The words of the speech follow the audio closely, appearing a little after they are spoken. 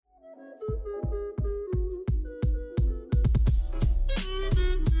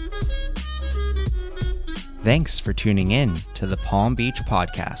Thanks for tuning in to the Palm Beach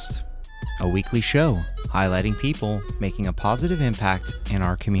Podcast, a weekly show highlighting people making a positive impact in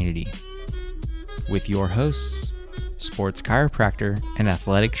our community. With your hosts, sports chiropractor and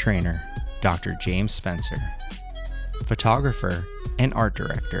athletic trainer, Dr. James Spencer, photographer and art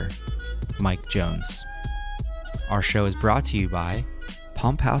director, Mike Jones. Our show is brought to you by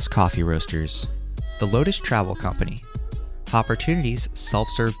Pump House Coffee Roasters, the Lotus Travel Company, Opportunities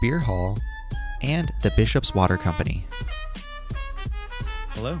Self-Serve Beer Hall, and the Bishop's Water Company.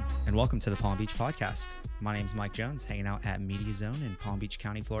 Hello, and welcome to the Palm Beach Podcast. My name is Mike Jones, hanging out at Media Zone in Palm Beach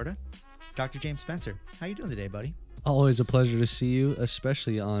County, Florida. Dr. James Spencer, how you doing today, buddy? Always a pleasure to see you,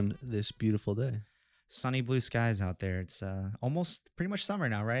 especially on this beautiful day. Sunny blue skies out there. It's almost pretty much summer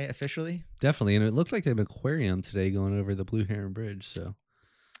now, right? Officially? Definitely, and it looked like an aquarium today going over the Blue Heron Bridge, so...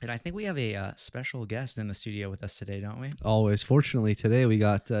 And I think we have a special guest in the studio with us today, don't we? Always. Fortunately, today we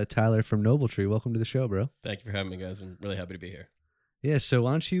got Tyler from Noble-Tree. Welcome to the show, bro. Thank you for having me, guys. I'm really happy to be here. Yeah, so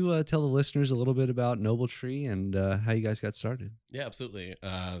why don't you tell the listeners a little bit about Noble-Tree and how you guys got started? Yeah, absolutely.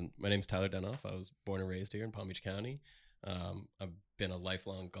 My name's Tyler Denoff. I was born and raised here in Palm Beach County. I've been a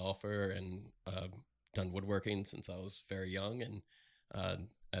lifelong golfer and done woodworking since I was very young. And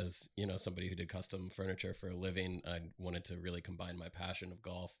as you know, somebody who did custom furniture for a living, I wanted to really combine my passion of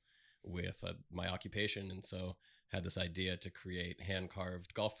golf with my occupation, and so had this idea to create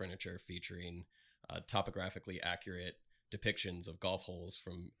hand-carved golf furniture featuring topographically accurate depictions of golf holes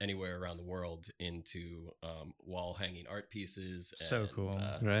from anywhere around the world into wall-hanging art pieces. So cool,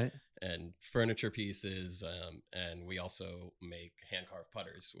 right? And furniture pieces, and we also make hand-carved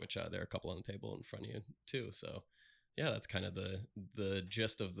putters, which there are a couple on the table in front of you too. So yeah, that's kind of the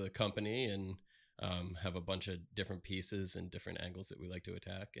gist of the company, and have a bunch of different pieces and different angles that we like to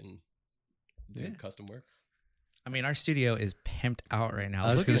attack and do custom work. I mean, our studio is pimped out right now.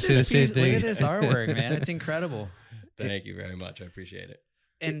 I was Look gonna at say this the same piece. Look at thing. this artwork, man. It's incredible. Thank you very much. I appreciate it.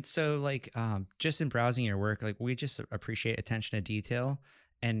 And so, like, just in browsing your work, like, we just appreciate attention to detail.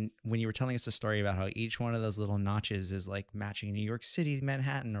 And when you were telling us the story about how each one of those little notches is like matching New York City,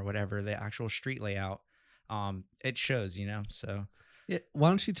 Manhattan, or whatever, the actual street layout, it shows, you know. So Yeah, why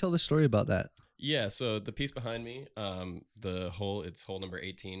don't you tell the story about that? Yeah, so the piece behind me, it's hole number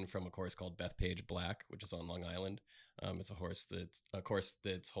 18 from a course called Bethpage Black, which is on Long Island. It's a course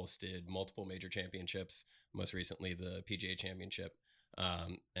that's hosted multiple major championships, most recently the PGA Championship.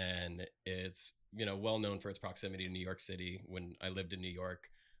 And it's, well known for its proximity to New York City. When I lived in New York,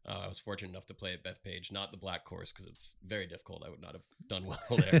 I was fortunate enough to play at Bethpage, not the black course because it's very difficult. I would not have done well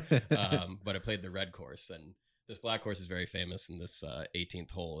there. But I played the red course, and this black course is very famous, and this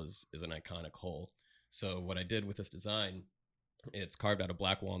 18th hole is an iconic hole. So what I did with this design, it's carved out of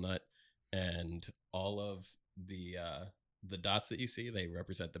black walnut, and all of the dots that you see, they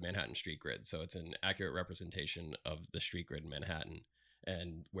represent the Manhattan street grid. So it's an accurate representation of the street grid in Manhattan.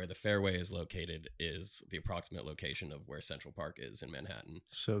 And where the fairway is located is the approximate location of where Central Park is in Manhattan.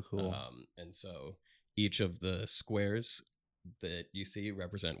 So cool. And so each of the squares that you see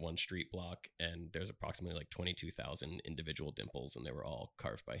represent one street block, and there's approximately like 22,000 individual dimples, and they were all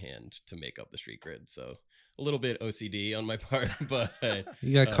carved by hand to make up the street grid. So a little bit OCD on my part, but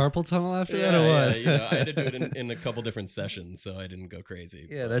You got carpal tunnel after that, or what? Yeah, I had to do it in a couple different sessions, so I didn't go crazy.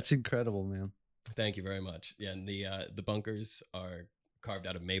 Yeah, that's incredible, man. Thank you very much. Yeah, and the bunkers are carved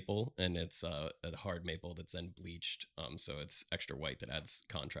out of maple, and it's a hard maple that's then bleached, so it's extra white that adds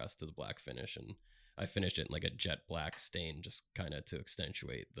contrast to the black finish. And I finished it in like a jet black stain, just kind of to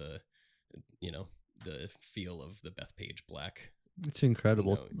accentuate the feel of the Bethpage Black. It's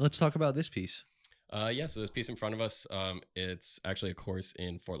incredible. Let's talk about this piece. So this piece in front of us, it's actually a course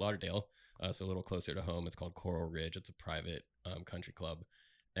in Fort Lauderdale, so a little closer to home. It's called Coral Ridge. It's a private country club,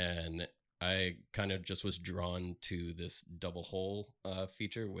 and I kind of just was drawn to this double hole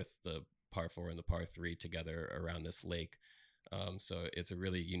feature with the par 4 and the par 3 together around this lake. So it's a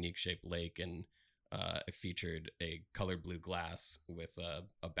really unique shaped lake, and it featured a colored blue glass with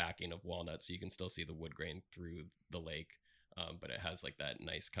a backing of walnut, so you can still see the wood grain through the lake, but it has like that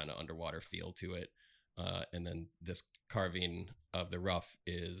nice kind of underwater feel to it. And then this carving of the rough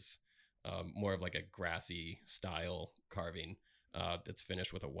is more of like a grassy style carving that's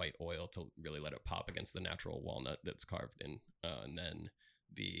finished with a white oil to really let it pop against the natural walnut that's carved in. And then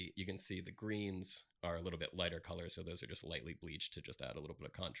you can see the greens are a little bit lighter color. So those are just lightly bleached to just add a little bit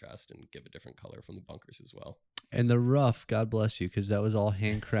of contrast and give a different color from the bunkers as well. And the rough, God bless you, because that was all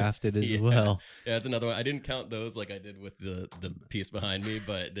handcrafted as Yeah. well. Yeah, it's another one. I didn't count those like I did with the piece behind me,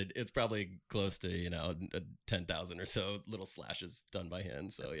 but it's probably close to, 10,000 or so little slashes done by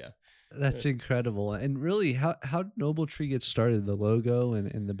hand. So yeah. That's incredible. And really, how did Noble Tree get started? The logo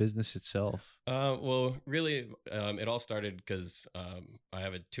and the business itself. Well, really, it all started because I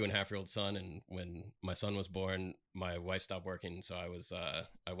have a 2.5-year-old son, and when my son was born, my wife stopped working, so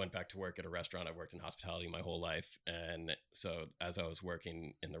I went back to work at a restaurant. I worked in hospitality my whole life, and so as I was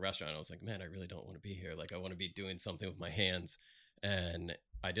working in the restaurant, I was like, man, I really don't want to be here. Like, I want to be doing something with my hands, and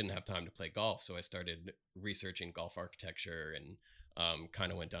I didn't have time to play golf, so I started researching golf architecture and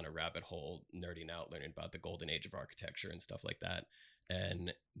kind of went down a rabbit hole, nerding out, learning about the golden age of architecture and stuff like that,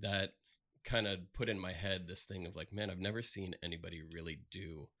 and that kind of put in my head this thing of like, man, I've never seen anybody really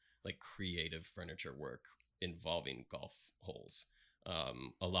do like creative furniture work involving golf holes.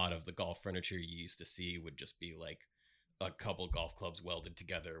 A lot of the golf furniture you used to see would just be like a couple golf clubs welded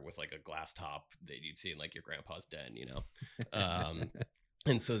together with like a glass top that you'd see in like your grandpa's den,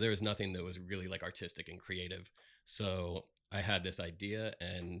 and so there was nothing that was really like artistic and creative. So I had this idea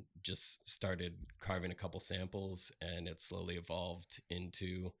and just started carving a couple samples, and it slowly evolved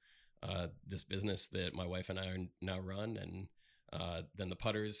into this business that my wife and I now run. And then the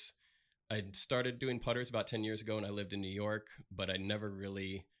putters, I started doing putters about 10 years ago, and I lived in New York, but I never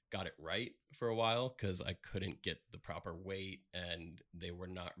really got it right for a while because I couldn't get the proper weight and they were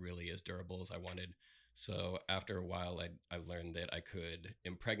not really as durable as I wanted. So after a while, I learned that I could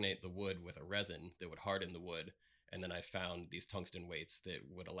impregnate the wood with a resin that would harden the wood. And then I found these tungsten weights that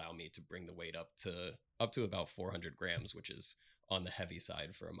would allow me to bring the weight up to about 400 grams, which is on the heavy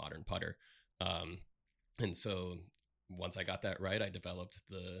side for a modern putter. And so once I got that right, I developed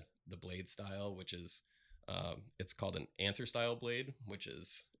the blade style, which is it's called an answer style blade, which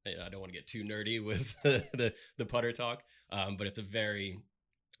is, I don't want to get too nerdy with the putter talk, but it's a very,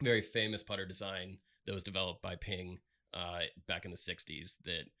 very famous putter design that was developed by Ping back in the 60s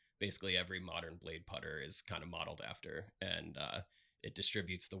that basically every modern blade putter is kind of modeled after. And it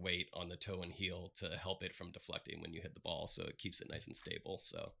distributes the weight on the toe and heel to help it from deflecting when you hit the ball. So it keeps it nice and stable.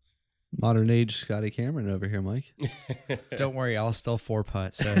 So Modern age Scotty Cameron over here, Mike. Don't worry, I'll still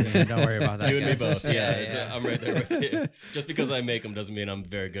 4-putt, so don't worry about that. You and me guys. both. Yeah. I'm right there with you. Just because I make them doesn't mean I'm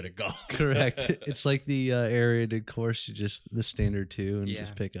very good at golf. Correct. It's like the aerated course, you just the standard 2 and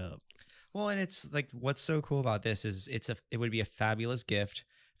just pick up. Well, and it's like, what's so cool about this is it would be a fabulous gift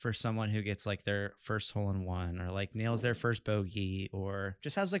for someone who gets like their first hole in one, or like nails their first bogey, or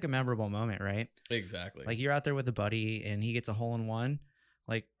just has like a memorable moment, right? Exactly. Like you're out there with a buddy and he gets a hole in one.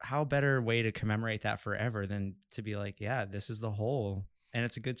 Like, how better way to commemorate that forever than to be like, yeah, this is the hole, and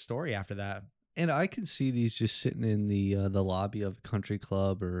it's a good story after that. And I can see these just sitting in the lobby of a country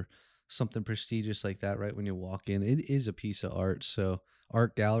club or something prestigious like that. Right when you walk in, it is a piece of art. So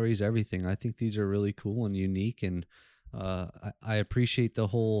art galleries, everything. I think these are really cool and unique, and I appreciate the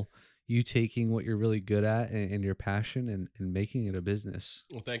whole you taking what you're really good at and your passion and making it a business.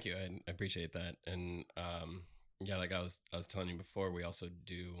 Well, thank you. I appreciate that. And yeah, like I was telling you before, we also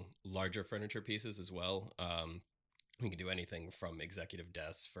do larger furniture pieces as well. We can do anything from executive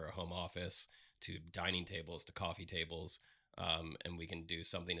desks for a home office to dining tables to coffee tables. And we can do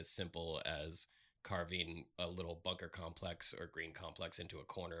something as simple as carving a little bunker complex or green complex into a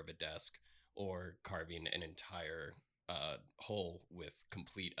corner of a desk, or carving an entire hole with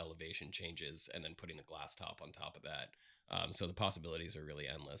complete elevation changes and then putting a glass top on top of that. So the possibilities are really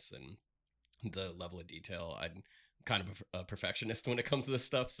endless, and the level of detail, I'm kind of a perfectionist when it comes to this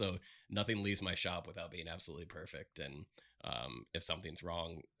stuff, so nothing leaves my shop without being absolutely perfect. And if something's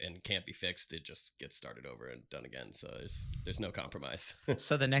wrong and can't be fixed, it just gets started over and done again. So there's no compromise.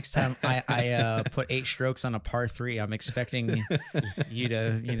 So the next time I put 8 strokes on a par 3, I'm expecting you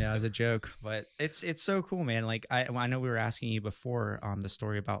to, as a joke. But it's so cool, man. Like I know we were asking you before the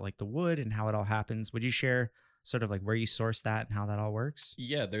story about like the wood and how it all happens. Would you share sort of like where you source that and how that all works?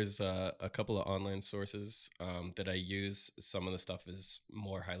 Yeah, there's a couple of online sources that I use. Some of the stuff is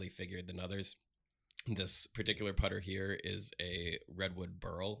more highly figured than others. This particular putter here is a redwood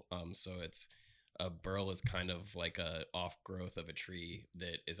burl. So a burl is kind of like a off growth of a tree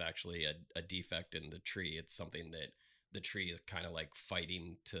that is actually a defect in the tree. It's something that the tree is kind of like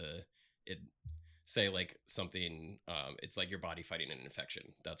fighting to it. Say like something, it's like your body fighting an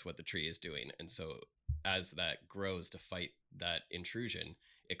infection. That's what the tree is doing. And so as that grows to fight that intrusion,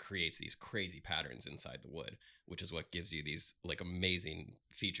 it creates these crazy patterns inside the wood, which is what gives you these like amazing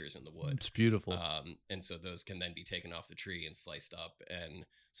features in the wood. It's beautiful. And so those can then be taken off the tree and sliced up. And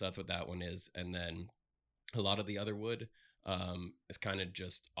so that's what that one is. And then a lot of the other wood is kind of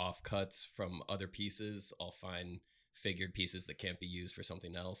just offcuts from other pieces. I'll find figured pieces that can't be used for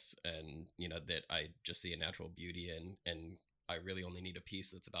something else, and that I just see a natural beauty in, and I really only need a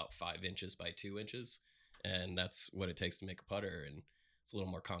piece that's about 5 inches by 2 inches, and that's what it takes to make a putter. And it's a little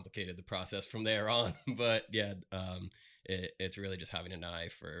more complicated, the process from there on. But yeah, it's really just having an eye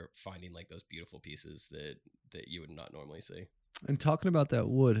for finding like those beautiful pieces that you would not normally see. And talking about that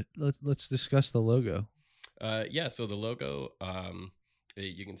wood, let's discuss the logo. Yeah, so the logo,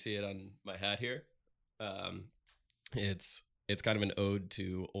 you can see it on my hat here. It's kind of an ode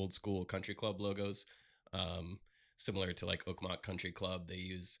to old school country club logos, similar to like Oakmont Country Club. They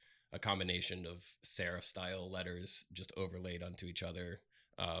use a combination of serif style letters just overlaid onto each other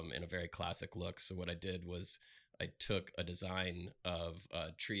in a very classic look. So what I did was I took a design of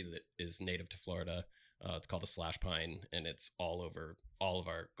a tree that is native to Florida. It's called a slash pine, and it's all over all of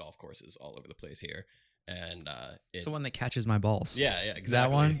our golf courses all over the place here. And it's the one that catches my balls. Yeah, exactly.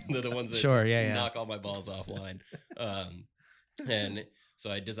 That one? They're the ones that Sure, yeah. knock all my balls offline. And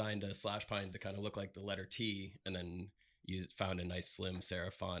so I designed a slash pine to kind of look like the letter T, and then found a nice slim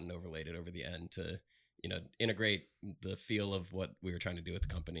serif font and overlaid it over the end to, integrate the feel of what we were trying to do with the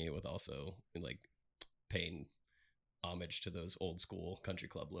company with also like paying homage to those old school country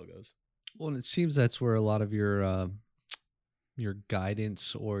club logos. Well, and it seems that's where a lot of your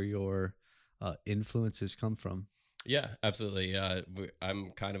guidance or your influences come from. Yeah, absolutely.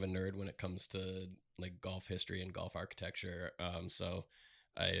 I'm kind of a nerd when it comes to like golf history and golf architecture. So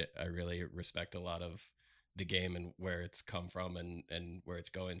I really respect a lot of the game and where it's come from and where it's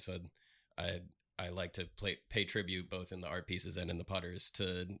going. So I like to pay tribute both in the art pieces and in the putters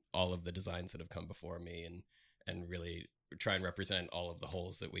to all of the designs that have come before me, and really try and represent all of the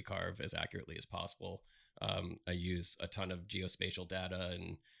holes that we carve as accurately as possible. I use a ton of geospatial data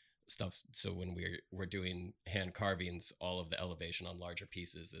and stuff, so when we're doing hand carvings, all of the elevation on larger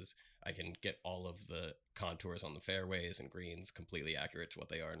pieces is I can get all of the contours on the fairways and greens completely accurate to what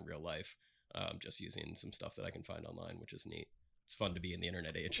they are in real life, just using some stuff that I can find online, which is neat. It's fun to be in the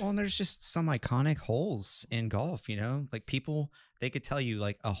internet age. Well, and there's just some iconic holes in golf, like people, they could tell you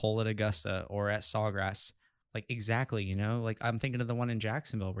like a hole at Augusta or at Sawgrass, like exactly, like I'm thinking of the one in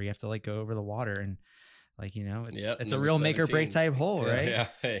Jacksonville where you have to like go over the water and like, it's a real 17. Make or break type hole, right?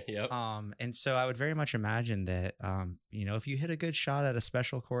 Yeah. Yep. And so I would very much imagine that, if you hit a good shot at a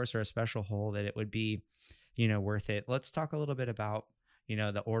special course or a special hole, that it would be, worth it. Let's talk a little bit about,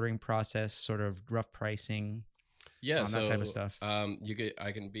 the ordering process, sort of rough pricing. Yeah, so that type of stuff.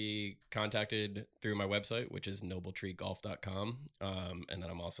 I can be contacted through my website, which is nobletreegolf.com. And then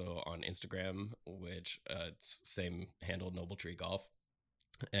I'm also on Instagram, which it's same handle, Nobletree Golf.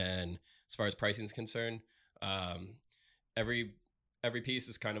 And as far as pricing is concerned, every piece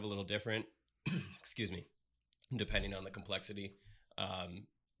is kind of a little different. Excuse me, depending on the complexity.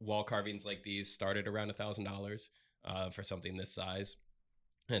 Wall carvings like these started around $1,000 for something this size,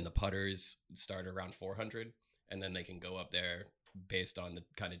 and the putters start around $400, and then they can go up there based on the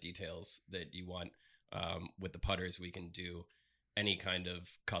kind of details that you want. With the putters, we can do any kind of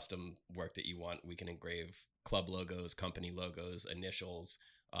custom work that you want. We can engrave club logos, company logos, initials.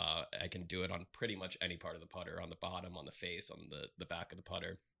 I can do it on pretty much any part of the putter, on the bottom, on the face, on the back of the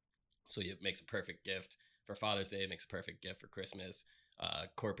putter. So it makes a perfect gift for Father's Day. It makes a perfect gift for Christmas,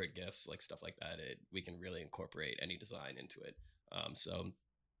 corporate gifts, like stuff like that. We can really incorporate any design into it. So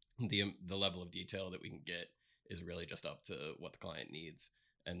the level of detail that we can get is really just up to what the client needs.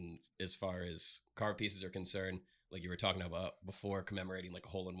 And as far as carved pieces are concerned, like you were talking about before, commemorating like a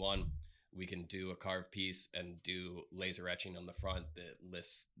hole-in-one, we can do a carved piece and do laser etching on the front that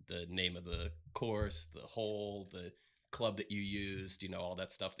lists the name of the course, the hole, the club that you used, all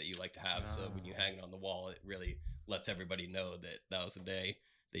that stuff that you like to have. So when you hang it on the wall, it really lets everybody know that was the day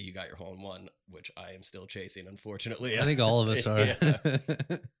that you got your hole-in-one, which I am still chasing, unfortunately. I think all of us are.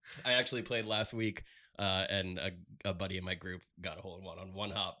 Yeah. I actually played last week, and a buddy in my group got a hole-in-one on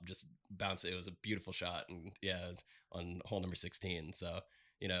one hop, just bounced it. It was a beautiful shot, and it was on hole number 16. So,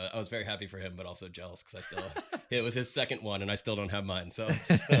 I was very happy for him, but also jealous because it was his second one, and I still don't have mine. So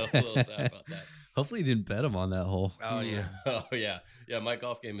a little sad about that. Hopefully you didn't bet him on that hole. Oh, yeah. Oh, yeah. Yeah, my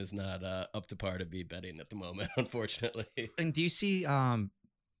golf game is not up to par to be betting at the moment, unfortunately. And do you see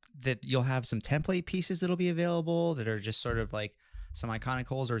that you'll have some template pieces that'll be available that are just sort of like some iconic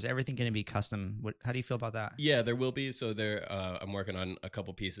holes, or is everything going to be custom? How do you feel about that? Yeah, there will be. So I'm working on a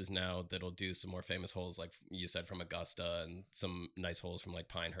couple pieces now that'll do some more famous holes, like you said, from Augusta, and some nice holes from like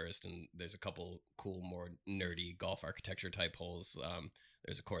Pinehurst. And there's a couple cool, more nerdy golf architecture type holes.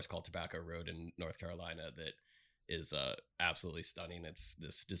 There's a course called Tobacco Road in North Carolina that is absolutely stunning. It's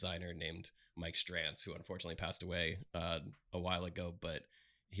this designer named Mike Strantz, who unfortunately passed away a while ago, but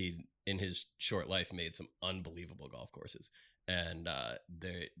he, in his short life, made some unbelievable golf courses, and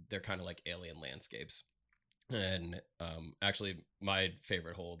they're kind of like alien landscapes. And actually, my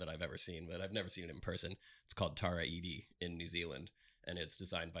favorite hole that I've ever seen, but I've never seen it in person, it's called Tara Edi in New Zealand, and it's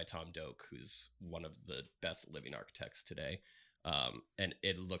designed by Tom Doak, who's one of the best living architects today. And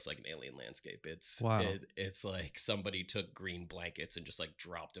it looks like an alien landscape. It's like somebody took green blankets and just like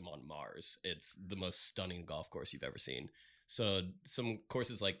dropped them on Mars. It's the most stunning golf course you've ever seen. So some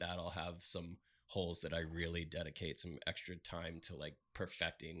courses like that, I'll have some holes that I really dedicate some extra time to like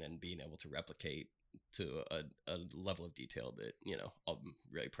perfecting and being able to replicate to a level of detail that, you know, I'm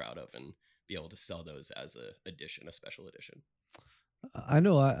really proud of, and be able to sell those as a special edition. I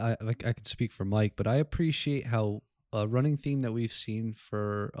know I can speak for Mike, but I appreciate how a running theme that we've seen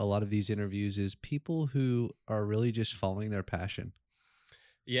for a lot of these interviews is people who are really just following their passion.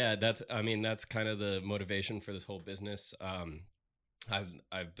 Yeah, that's kind of the motivation for this whole business.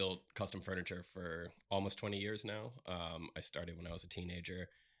 I've built custom furniture for almost 20 years now. I started when I was a teenager,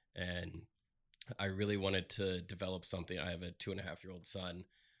 and I really wanted to develop something. I have a 2.5-year-old son,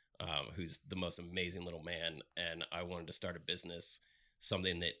 who's the most amazing little man, and I wanted to start a business,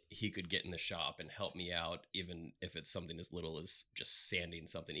 something that he could get in the shop and help me out, even if it's something as little as just sanding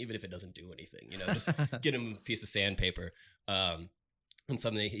something, even if it doesn't do anything, you know, just get him a piece of sandpaper. And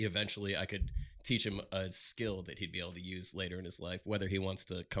something that I could teach him a skill that he'd be able to use later in his life, whether he wants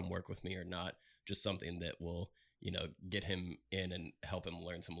to come work with me or not, just something that will, you know, get him in and help him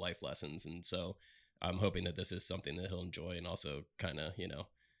learn some life lessons. And so I'm hoping that this is something that he'll enjoy, and also kind of, you know,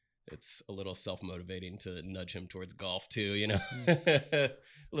 it's a little self-motivating to nudge him towards golf too, you know, a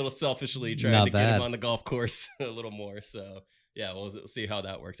little selfishly trying to get him on the golf course a little more. So yeah, we'll see how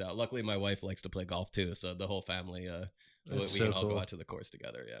that works out. Luckily, my wife likes to play golf too, so the whole family, we can all go out to the course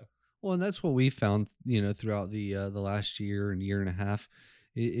together. Yeah. Well, and that's what we found, you know, throughout the last year and year and a half,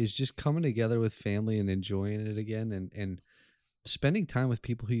 is just coming together with family and enjoying it again, and spending time with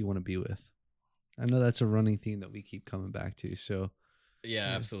people who you want to be with. I know that's a running theme that we keep coming back to. So yeah,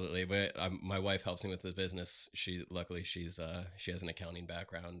 absolutely. But my wife helps me with the business. She has an accounting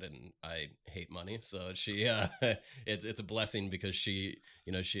background, and I hate money, so she it's a blessing, because she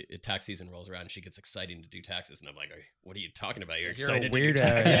tax season rolls around and she gets excited to do taxes, and I'm like, what are you talking about? You're excited? You're a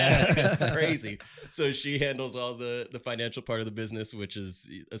weirdo. Yeah, it's crazy. So she handles all the financial part of the business, which is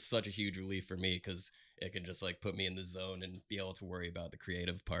such a huge relief for me, because it can just like put me in the zone and be able to worry about the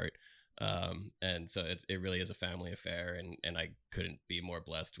creative part. And so it really is a family affair, and I couldn't be more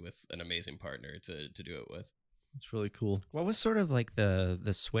blessed with an amazing partner to do it with. It's really cool. What was sort of like the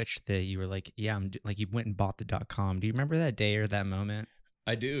switch that you were like, yeah, like you went and bought the .com? Do you remember that day or that moment?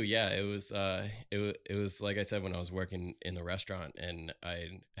 I do. Yeah. It was like I said, when I was working in the restaurant, and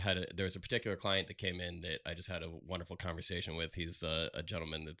there was a particular client that came in that I just had a wonderful conversation with. He's a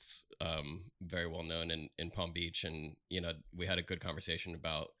gentleman that's very well known in Palm Beach. And, you know, we had a good conversation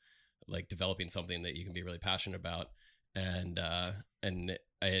about like developing something that you can be really passionate about. And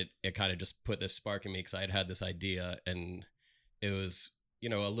it kind of just put this spark in me, because I had this idea, and it was, you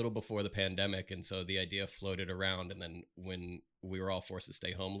know, a little before the pandemic. And so the idea floated around. And then when we were all forced to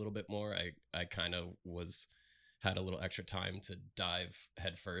stay home a little bit more, I kind of had a little extra time to dive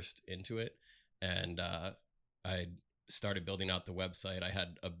headfirst into it. And I started building out the website. I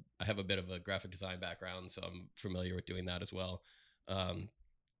have a bit of a graphic design background, so I'm familiar with doing that as well.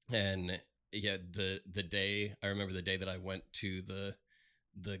 And yeah, I remember the day that I went to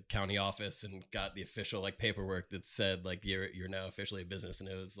the county office and got the official like paperwork that said like you're now officially a business, and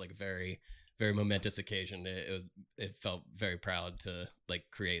it was like a very, very momentous occasion. It felt very proud to like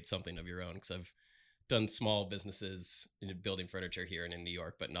create something of your own, because I've done small businesses building furniture here and in New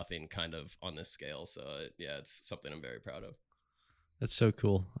York, but nothing kind of on this scale. So yeah, it's something I'm very proud of. That's so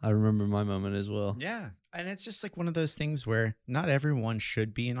cool. I remember my moment as well. Yeah. And it's just like one of those things where not everyone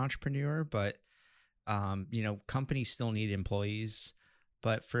should be an entrepreneur, but, you know, companies still need employees.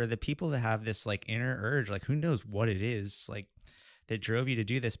 But for the people that have this like inner urge, like who knows what it is like that drove you to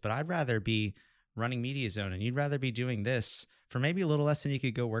do this, but I'd rather be running Media Zone, and you'd rather be doing this for maybe a little less than you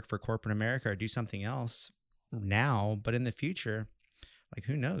could go work for corporate America or do something else now. But in the future, like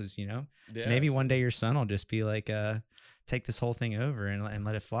who knows, you know, maybe one day your son will just be like, take this whole thing over and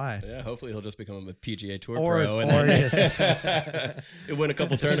let it fly. Yeah, hopefully he'll just become a PGA Tour Or- pro and or then just- win a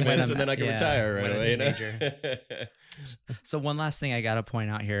couple Just win tournaments a and then I can yeah, retire right win a away. You know? major. So one last thing I got to point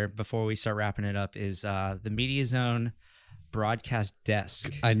out here before we start wrapping it up is the Media Zone broadcast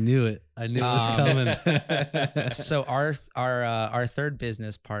desk. I knew it. I knew it was coming. So our third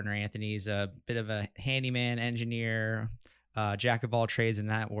business partner, Anthony's a bit of a handyman, engineer, jack of all trades in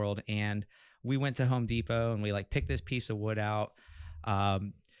that world. And we went to Home Depot and we like picked this piece of wood out,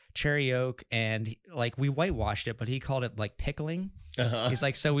 cherry oak, and like we whitewashed it, but he called it like pickling. He's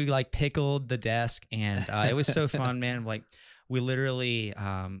like, so we like pickled the desk, and it was so fun, man. Like we literally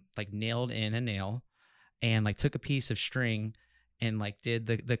like nailed in a nail and like took a piece of string and like did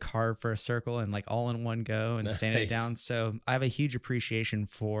the carve for a circle and like all in one go and sanded it down. So I have a huge appreciation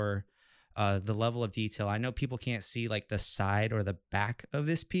for the level of detail. I know people can't see like the side or the back of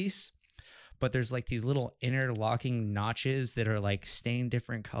this piece, but there's like these little interlocking notches that are like stained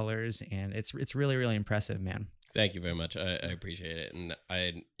different colors, and it's really, really impressive, man. Thank you very much. I appreciate it. And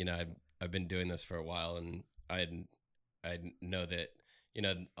I've been doing this for a while, and I know that,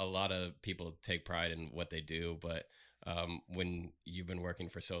 a lot of people take pride in what they do, but when you've been working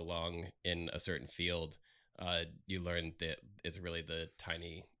for so long in a certain field, you learn that it's really the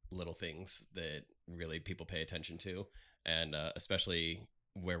tiny little things that really people pay attention to. And especially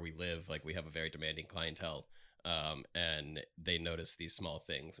where we live, like we have a very demanding clientele, and they notice these small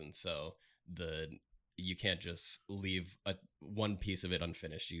things. And so you can't just leave one piece of it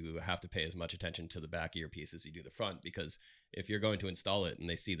unfinished. You have to pay as much attention to the back of your piece as you do the front, because if you're going to install it and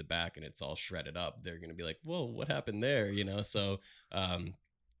they see the back and it's all shredded up, they're going to be like, whoa, what happened there? So I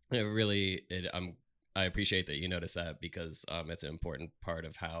appreciate that you notice that, because it's an important part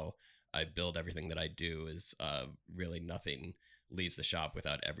of how I build everything that I do. Is really nothing leaves the shop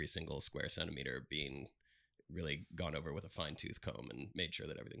without every single square centimeter being really gone over with a fine-tooth comb and made sure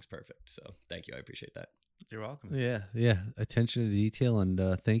that everything's perfect. So thank you. I appreciate that. You're welcome. Yeah. Attention to detail, and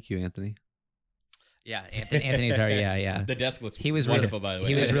thank you, Anthony. Yeah, Anthony's already, yeah. The desk looks He was wonderful, really, by the way.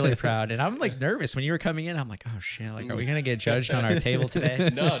 He was really proud, and I'm like nervous when you were coming in. I'm like, oh shit, like, are we gonna get judged on our table today?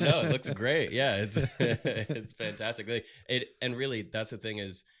 No, it looks great. Yeah, it's fantastic. And really, that's the thing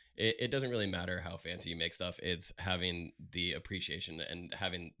is, it doesn't really matter how fancy you make stuff. It's having the appreciation and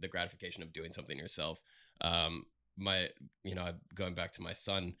having the gratification of doing something yourself. Going back to my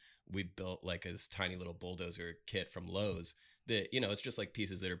son, we built like this tiny little bulldozer kit from Lowe's that, it's just like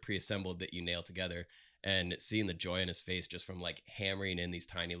pieces that are pre-assembled that you nail together, and seeing the joy in his face just from like hammering in these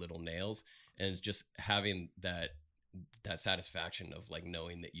tiny little nails, and just having that satisfaction of like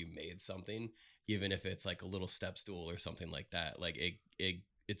knowing that you made something, even if it's like a little step stool or something like that. Like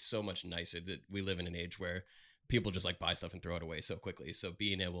it's so much nicer that we live in an age where people just like buy stuff and throw it away so quickly. So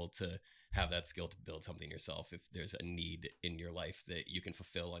being able to have that skill to build something yourself, if there's a need in your life that you can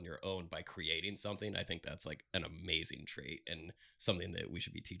fulfill on your own by creating something, I think that's like an amazing trait and something that we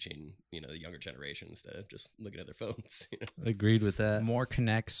should be teaching, the younger generation, instead of just looking at their phones. Agreed with that. More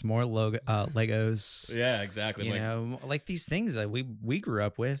Connects, more Legos. Yeah, exactly. Like these things that we grew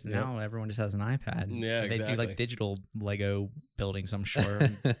up with. Yep. Now everyone just has an iPad. Yeah, they do like digital Lego buildings, I'm sure.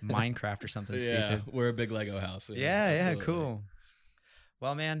 Minecraft or something stupid. We're a big Lego house. Yeah, cool.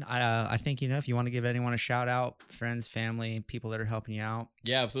 Well, man, I think, if you want to give anyone a shout out, friends, family, people that are helping you out.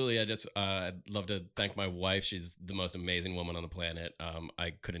 Yeah, absolutely. I'd love to thank my wife. She's the most amazing woman on the planet.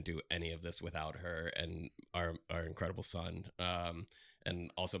 I couldn't do any of this without her, and our incredible son. And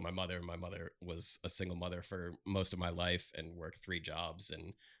also my mother. My mother was a single mother for most of my life and worked 3 jobs,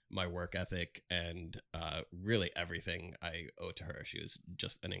 and my work ethic and really everything I owe to her. She was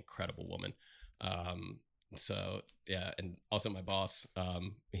just an incredible woman. So yeah, and also my boss,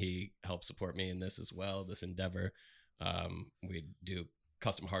 he helped support me in this as well, this endeavor. We do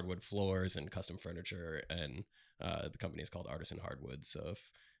custom hardwood floors and custom furniture, and the company is called Artisan Hardwood. So if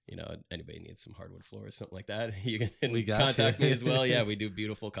anybody needs some hardwood floors, something like that, you can contact me as well. Yeah, we do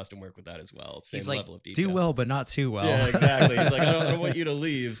beautiful custom work with that as well. Same level of detail. Do well, but not too well. Yeah, exactly. He's like, I don't want you to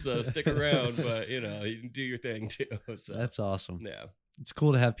leave, so stick around, but you can do your thing too. So that's awesome. Yeah. It's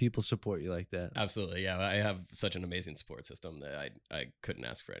cool to have people support you like that. Absolutely. Yeah. I have such an amazing support system that I couldn't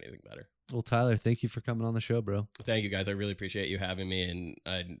ask for anything better. Well, Tyler, thank you for coming on the show, bro. Thank you, guys. I really appreciate you having me, and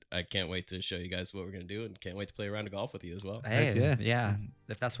I can't wait to show you guys what we're going to do, and can't wait to play a round of golf with you as well. Hey, yeah.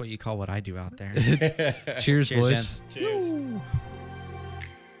 If that's what you call what I do out there. Cheers, boys. Gents. Cheers. Woo.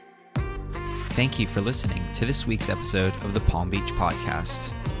 Thank you for listening to this week's episode of the Palm Beach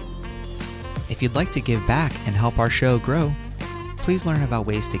Podcast. If you'd like to give back and help our show grow, please learn about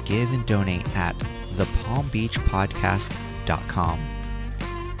ways to give and donate at thepalmbeachpodcast.com.